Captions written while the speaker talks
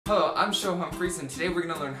Hello, I'm Sho Humphreys, and today we're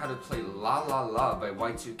going to learn how to play La La La by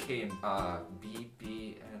Y2K and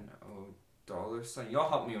 $BBNO$. Y'all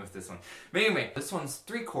help me with this one. But anyway, this one's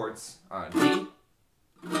 3 chords, D,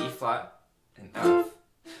 E flat, and F.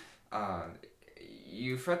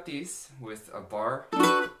 You fret these with a bar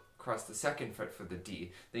across the 2nd fret for the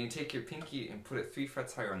D. Then you take your pinky and put it 3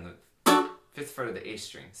 frets higher on the 5th fret of the A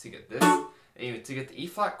string. So you get this. And to get the E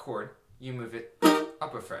flat chord, you move it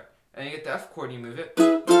up a fret. And you get the F chord, you move it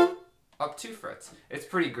up 2 frets. It's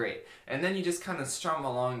pretty great. And then you just kind of strum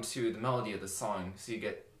along to the melody of the song. So you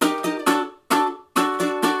get...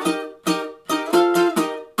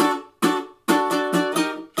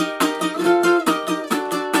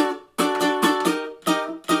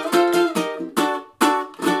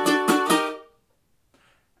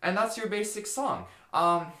 And that's your basic song.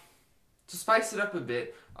 To spice it up a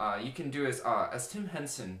bit, you can do as Tim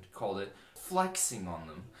Henson called it, flexing on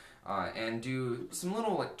them. And do some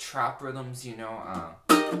little like trap rhythms, you know.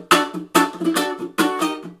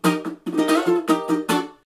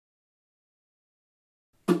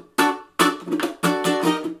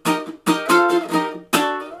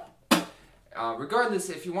 Regardless,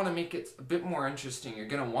 if you want to make it a bit more interesting, you're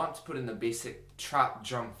going to want to put in the basic trap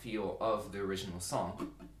drum feel of the original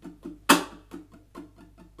song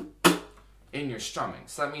in your strumming.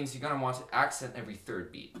 So that means you're going to want to accent every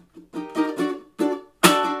 3rd beat.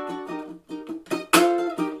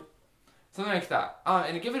 Something like that.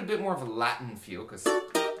 And to give it a bit more of a Latin feel, because it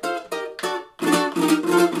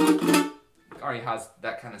already has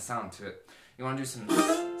that kind of sound to it, you want to do some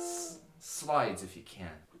slides if you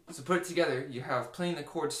can. So put it together, you have playing the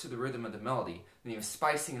chords to the rhythm of the melody, then you're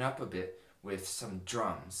spicing it up a bit with some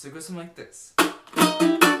drums. So it goes something like this.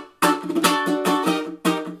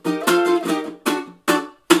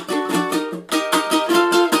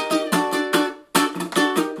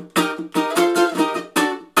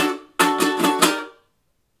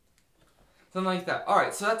 Something like that.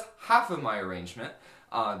 Alright, so that's half of my arrangement.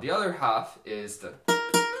 The other half is the...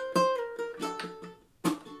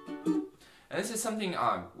 And this is something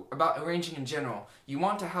about arranging in general. You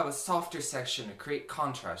want to have a softer section to create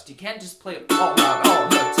contrast. You can't just play it all out all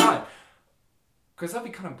the time, because that'd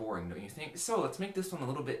be kind of boring, don't you think? So let's make this one a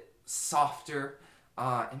little bit softer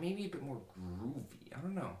and maybe a bit more groovy. I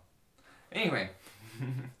don't know. Anyway,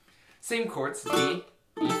 same chords, D,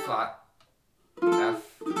 E flat,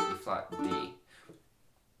 F, E flat, D.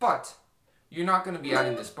 But you're not going to be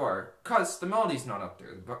adding this bar because the melody's not up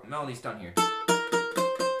there. The melody's down here.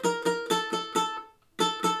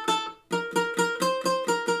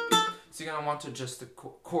 So you're going to want to adjust the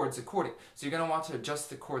chords accordingly.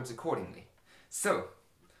 So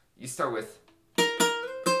you start with,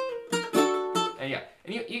 and yeah,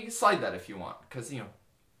 and you can slide that if you want, because, you know,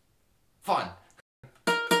 fun.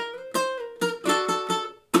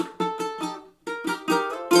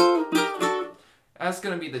 That's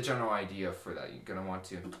going to be the general idea for that. You're going to want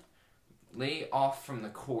to lay off from the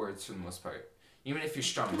chords for the most part, even if you're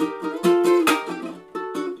strumming.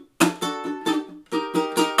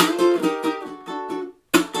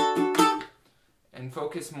 And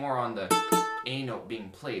focus more on the A note being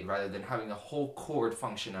played rather than having the whole chord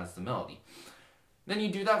function as the melody. Then you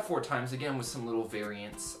do that 4 times again with some little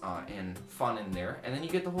variants and fun in there, and then you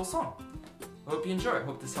get the whole song. I hope you enjoy. I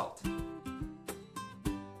hope this helped.